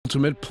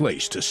ultimate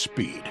place to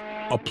speed.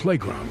 A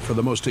playground for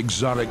the most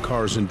exotic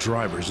cars and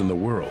drivers in the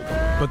world.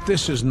 But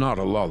this is not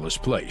a lawless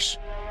place.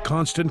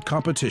 Constant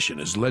competition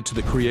has led to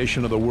the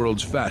creation of the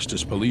world's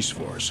fastest police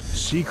force,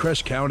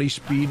 Seacrest County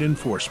Speed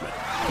Enforcement.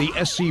 The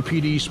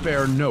SCPD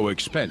spare no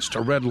expense to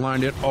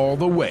redline it all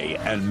the way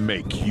and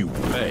make you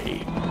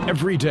pay.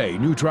 Every day,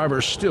 new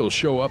drivers still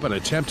show up and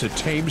attempt to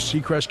tame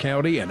Seacrest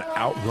County and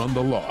outrun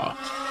the law.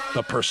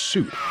 The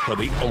pursuit for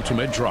the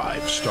ultimate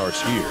drive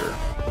starts here.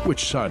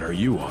 Which side are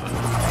you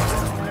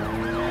on?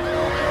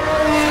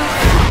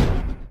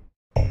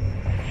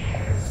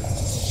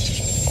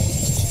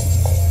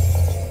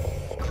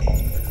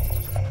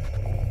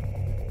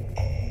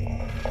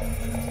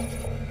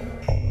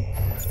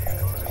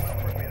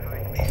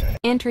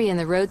 Entry in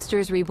the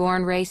Roadsters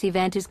Reborn race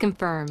event is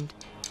confirmed.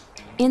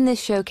 In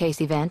this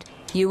showcase event,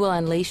 you will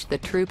unleash the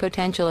true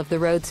potential of the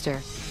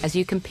Roadster as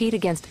you compete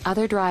against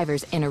other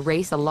drivers in a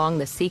race along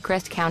the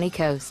Seacrest County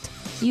coast.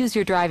 Use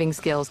your driving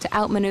skills to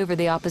outmaneuver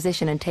the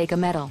opposition and take a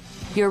medal.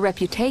 Your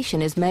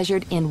reputation is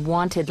measured in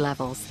wanted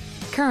levels.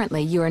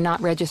 Currently, you are not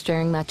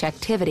registering much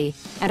activity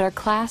and are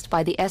classed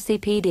by the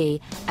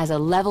SCPD as a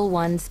Level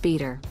 1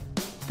 speeder.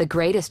 The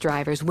greatest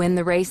drivers win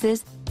the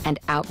races and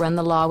outrun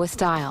the law with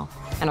style,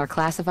 and are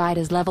classified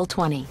as Level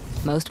 20,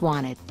 Most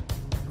Wanted.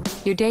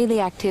 Your daily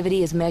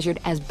activity is measured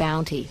as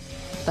bounty.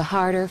 The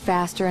harder,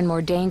 faster, and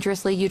more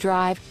dangerously you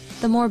drive,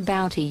 the more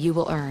bounty you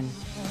will earn.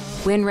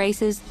 Win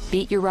races,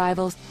 beat your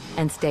rivals,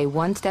 and stay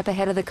one step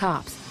ahead of the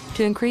cops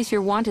to increase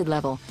your wanted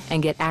level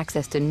and get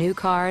access to new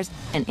cars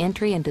and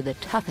entry into the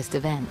toughest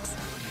events.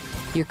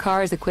 Your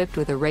car is equipped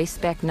with a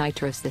race-spec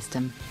nitro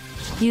system.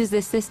 Use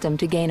this system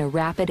to gain a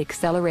rapid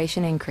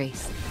acceleration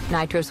increase.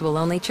 Nitros will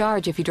only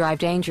charge if you drive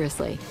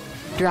dangerously.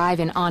 Drive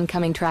in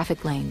oncoming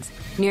traffic lanes,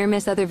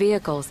 near-miss other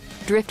vehicles,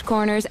 drift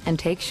corners, and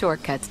take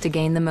shortcuts to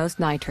gain the most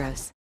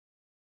nitros.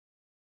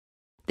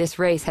 This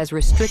race has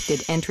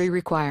restricted entry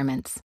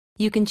requirements.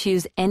 You can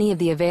choose any of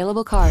the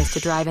available cars to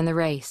drive in the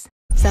race.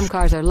 Some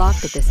cars are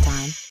locked at this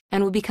time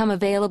and will become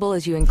available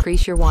as you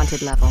increase your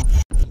wanted level.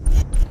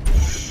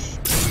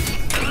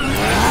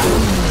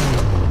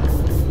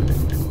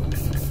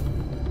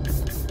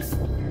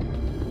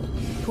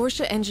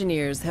 Porsche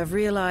engineers have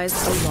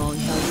realized a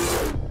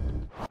long-held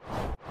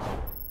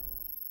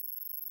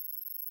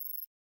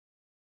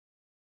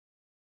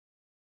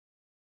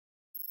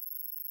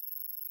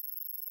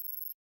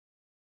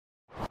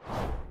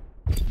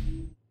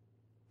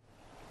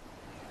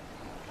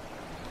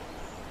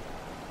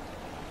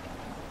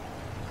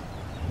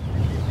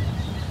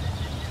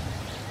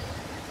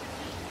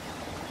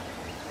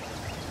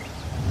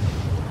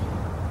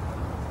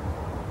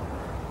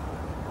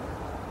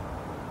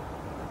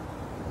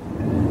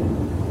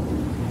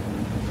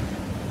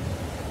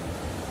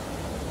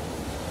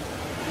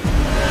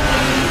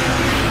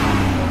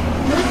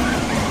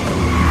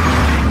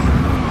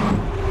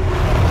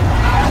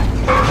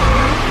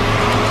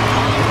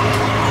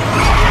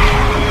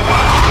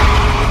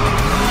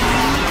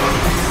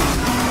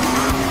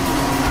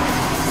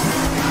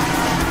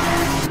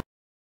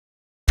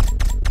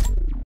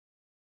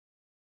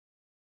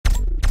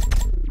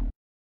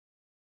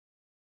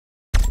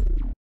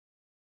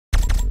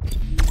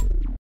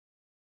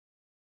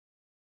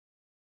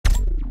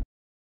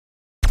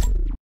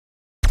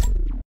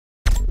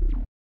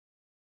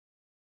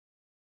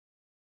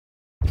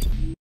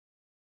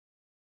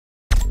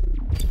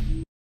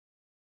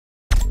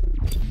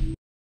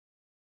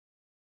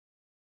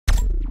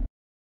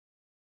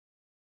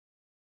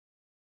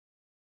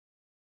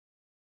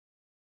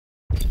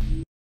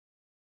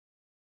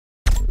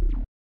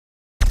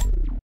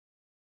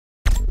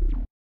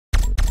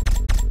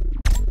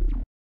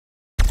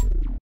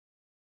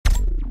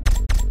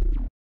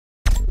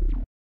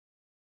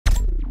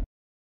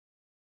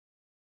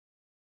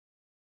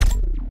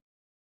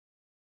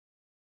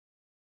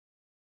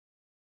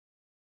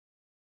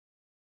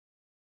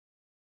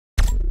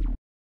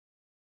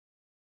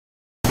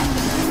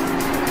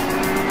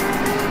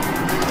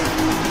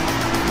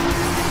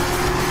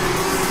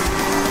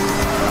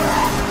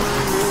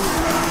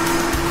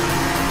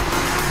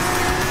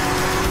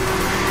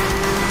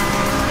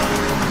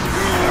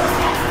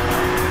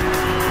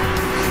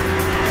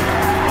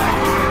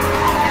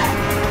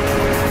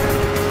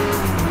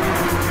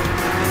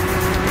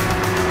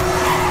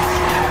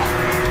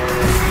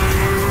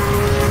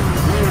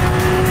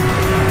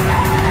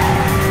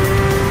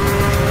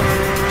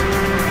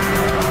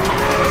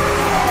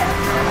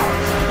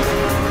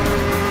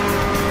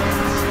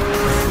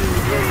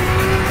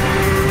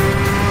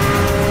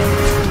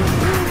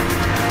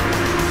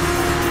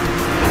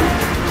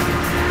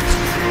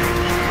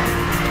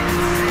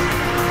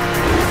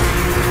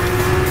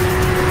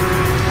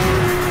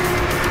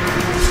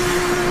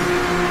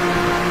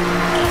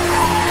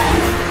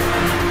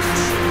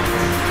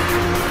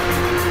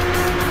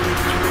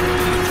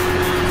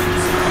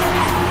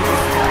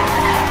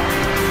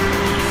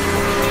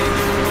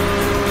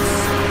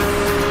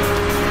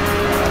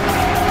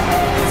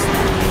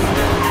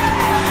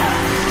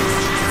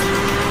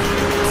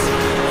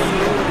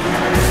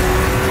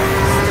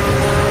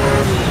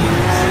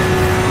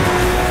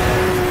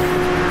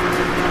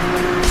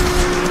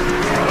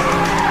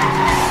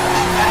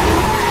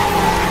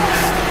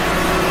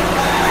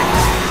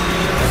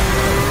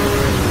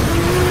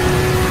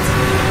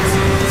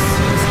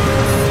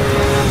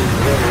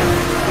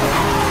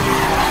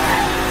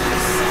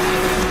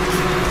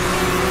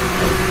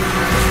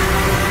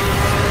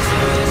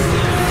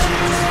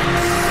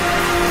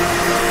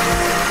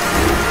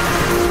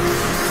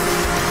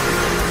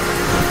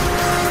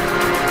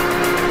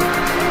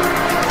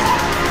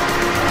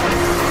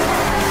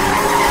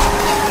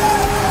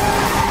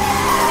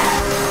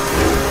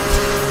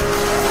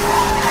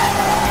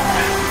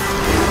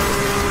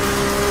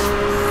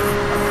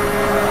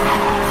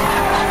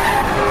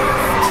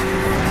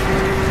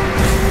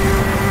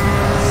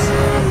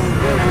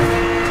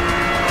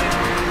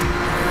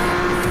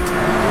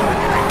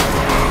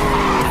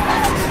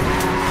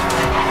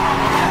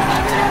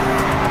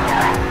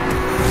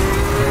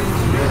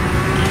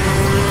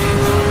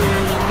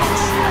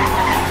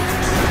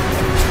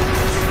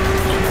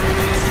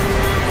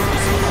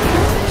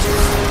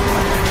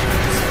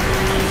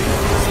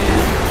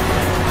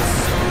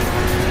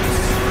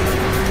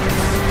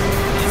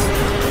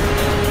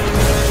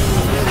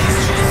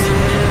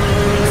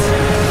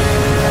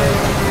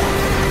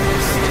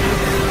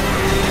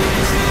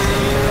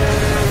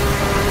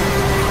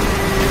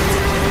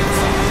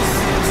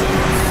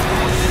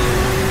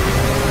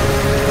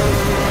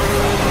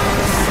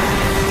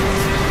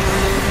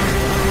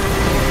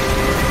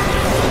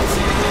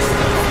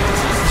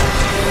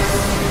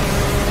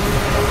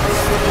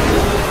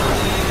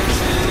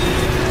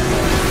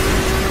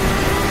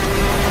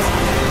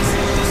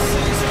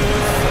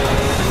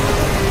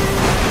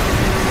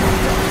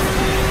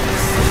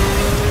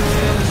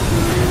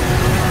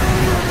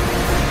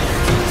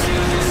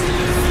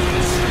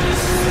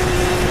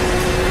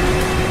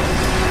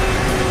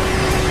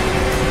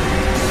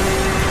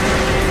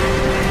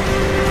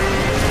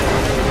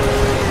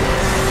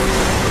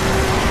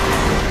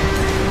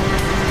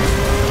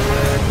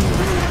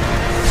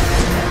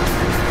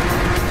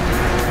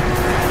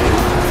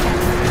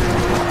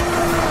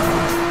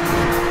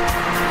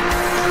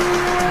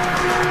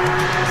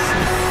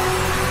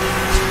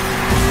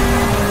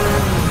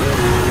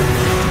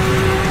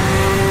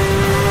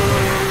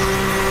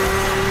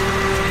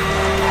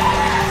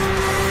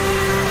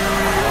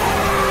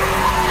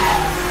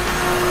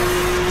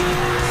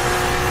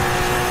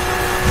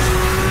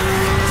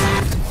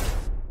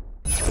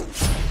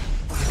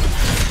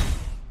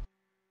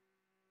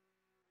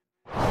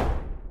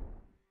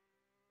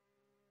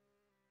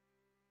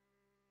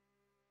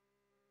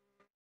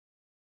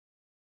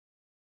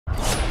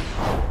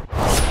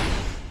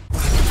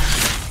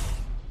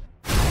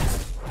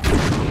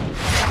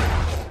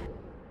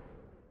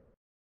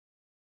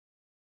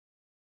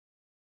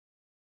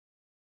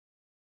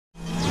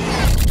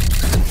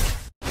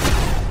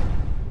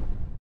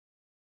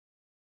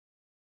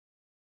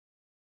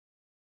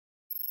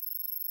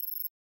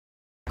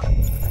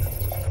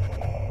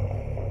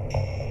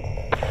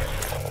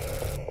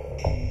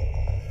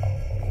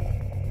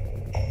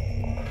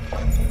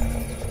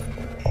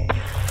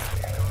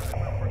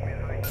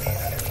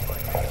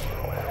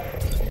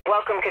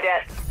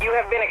You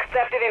have been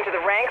accepted into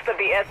the ranks of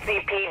the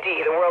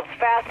SCPD, the world's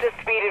fastest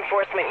speed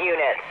enforcement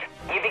unit.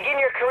 You begin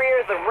your career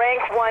as a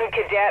Rank 1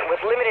 cadet with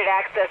limited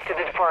access to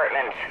the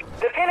department.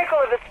 The pinnacle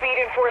of the speed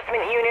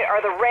enforcement unit are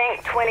the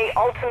Rank 20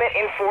 ultimate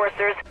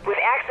enforcers with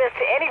access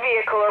to any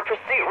vehicle or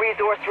pursuit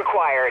resource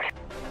required.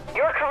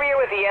 Your career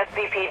with the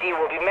SCPD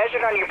will be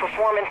measured on your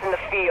performance in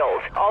the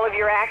field. All of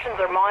your actions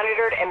are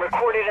monitored and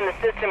recorded in the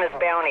system as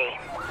bounty.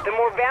 The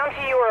more bounty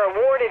you are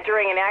awarded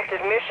during an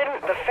active mission,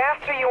 the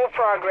faster you will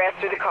progress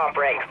through the comp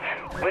ranks.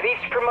 With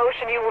each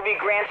promotion, you will be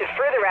granted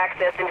further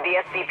access into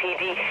the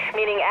SCPD,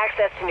 meaning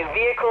access to new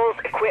vehicles,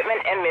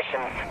 equipment, and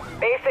missions.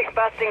 Basic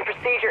busting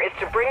procedure is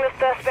to bring the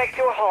suspect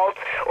to a halt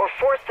or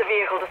force the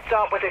vehicle to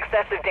stop with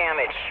excessive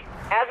damage.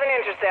 As an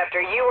interceptor,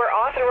 you are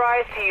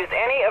authorized to use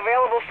any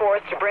available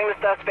force to bring the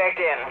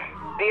suspect in.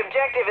 The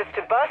objective is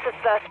to bust the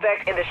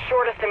suspect in the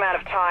shortest amount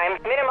of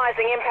time,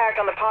 minimizing impact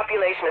on the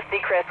population of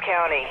Seacrest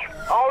County.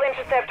 All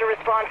interceptor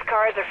response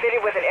cars are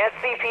fitted with an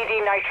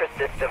SCPD nitrous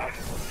system.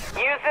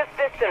 Use this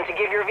system to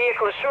give your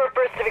vehicle a short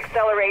burst of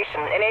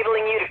acceleration,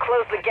 enabling you to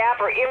close the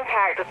gap or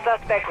impact the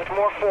suspect with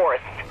more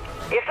force.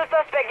 If the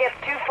suspect gets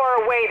too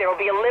far away, there will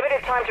be a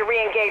limited time to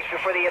re-engage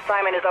before the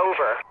assignment is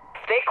over.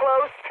 Stay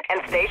close and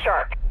stay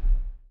sharp.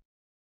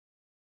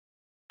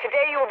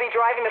 Today you will be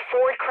driving the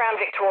Ford Crown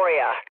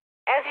Victoria.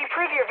 As you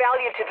prove your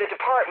value to the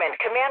department,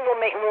 Command will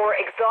make more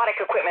exotic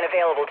equipment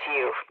available to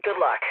you. Good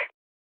luck.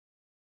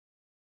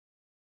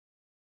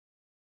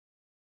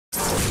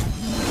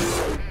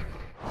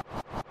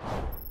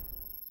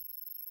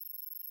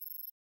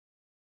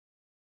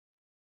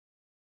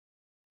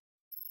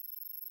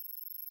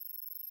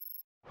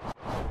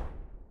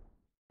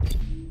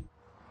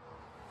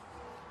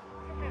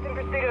 This is in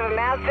pursuit of a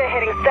Mazda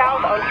heading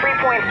south on 3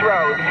 Points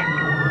Road.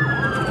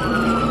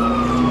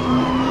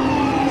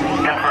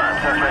 Confirmed.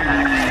 Suspect is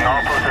exceeding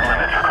all posted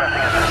limits.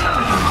 Requesting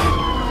assistance.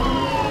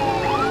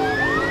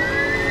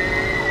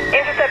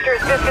 Interceptor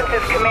assistance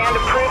is Command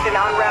approved and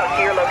en route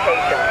to your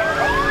location.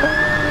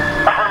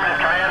 Affirmative,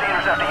 Command.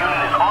 Interceptor unit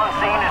is on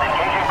scene and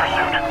engaging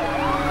pursuit.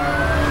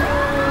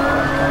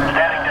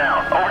 Standing down.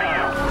 Over to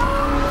you.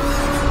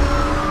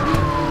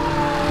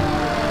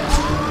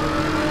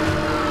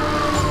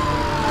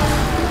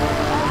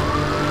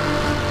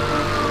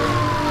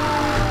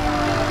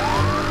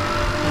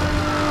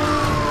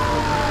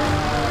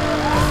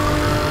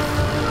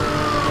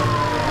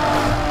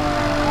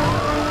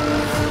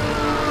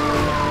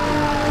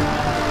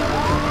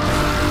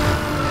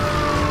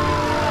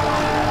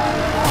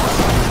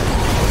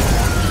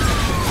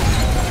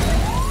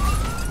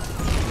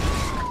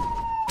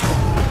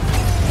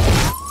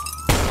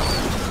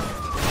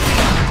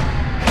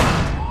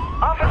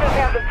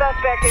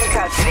 Suspect in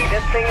custody.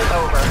 This thing is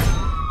over.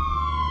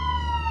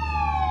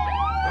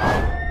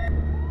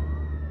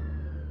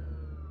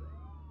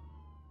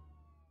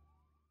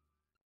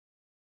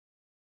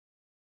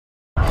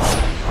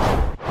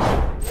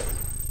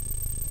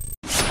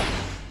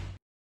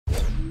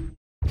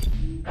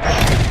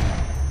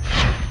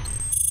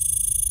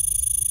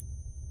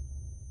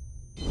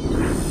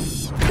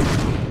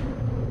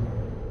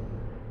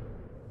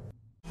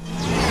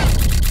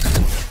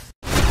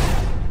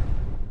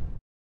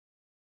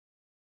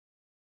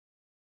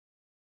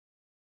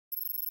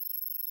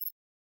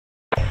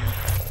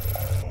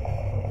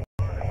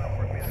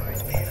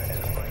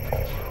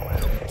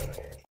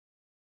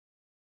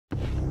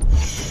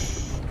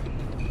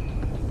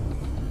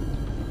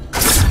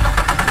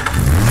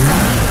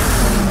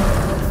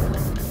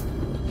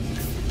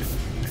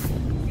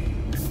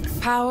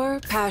 Power,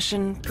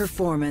 passion,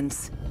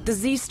 performance. The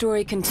Z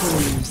story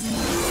continues.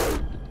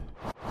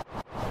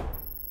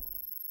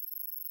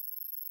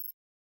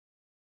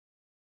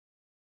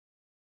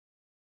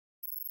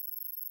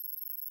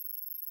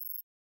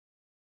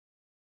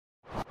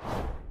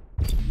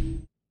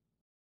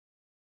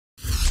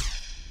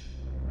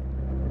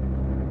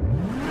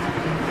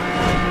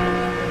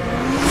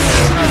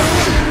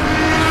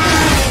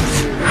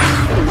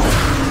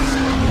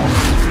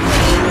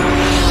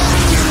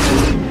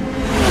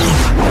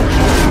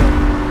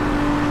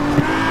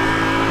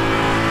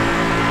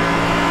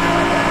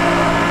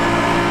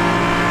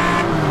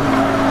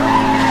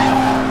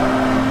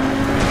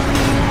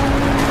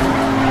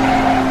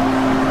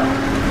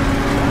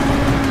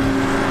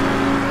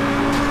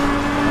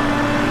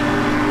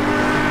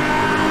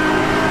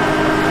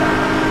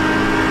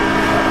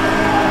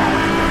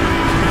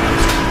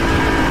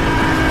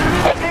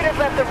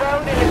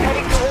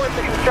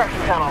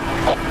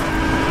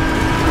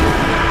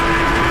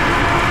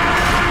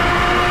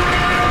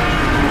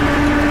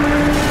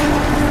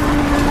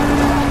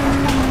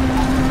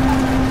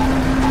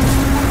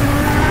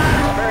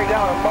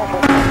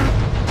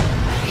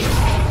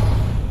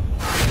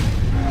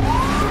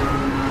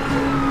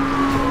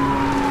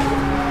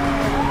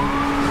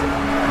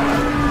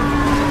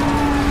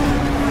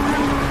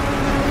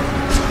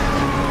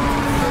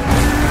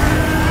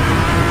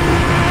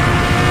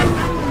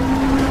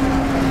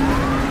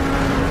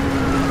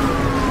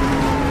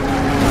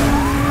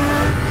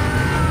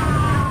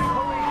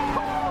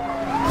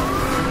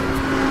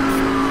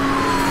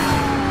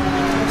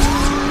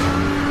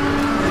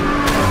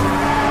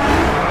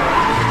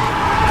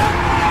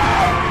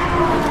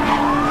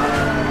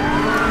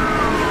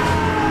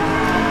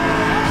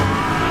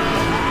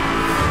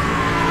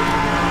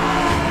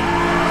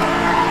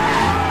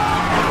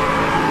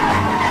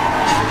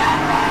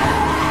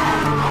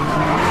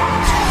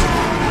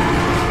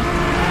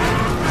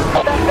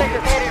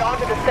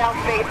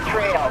 lost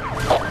trail.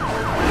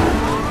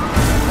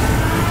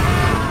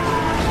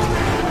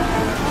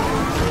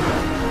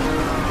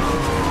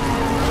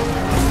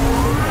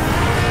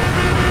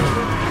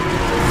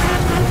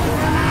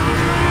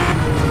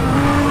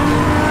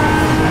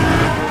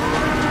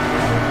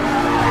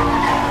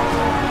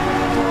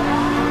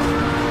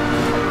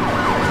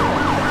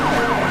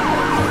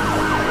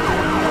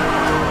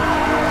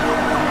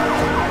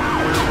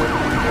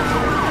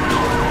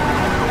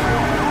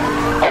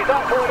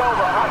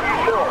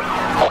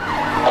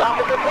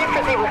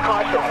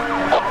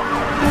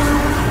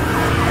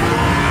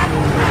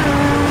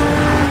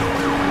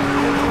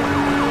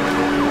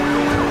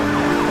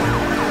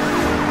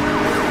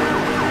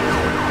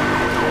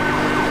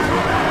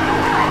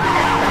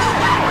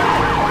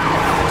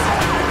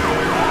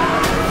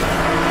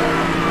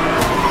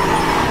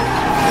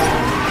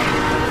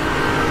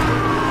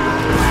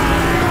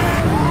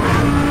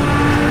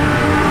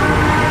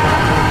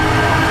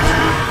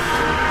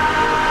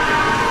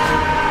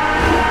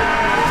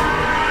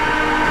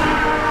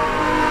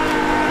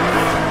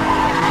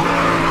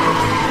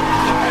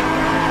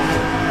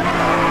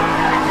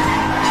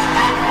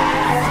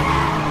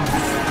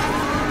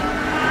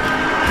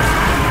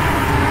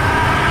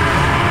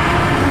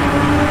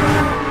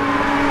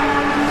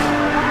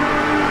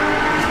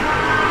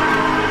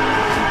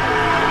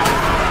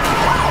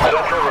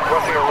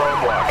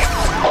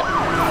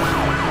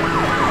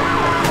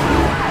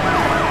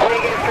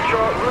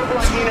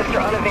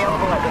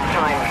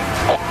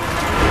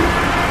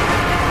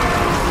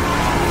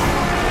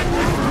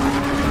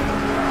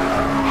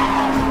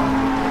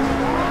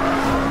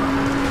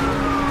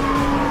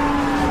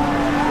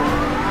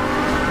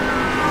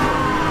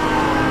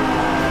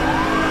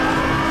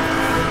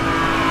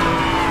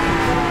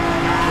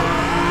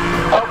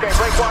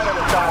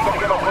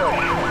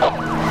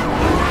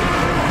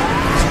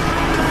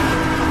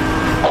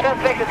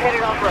 Suspect is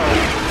headed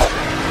off-road.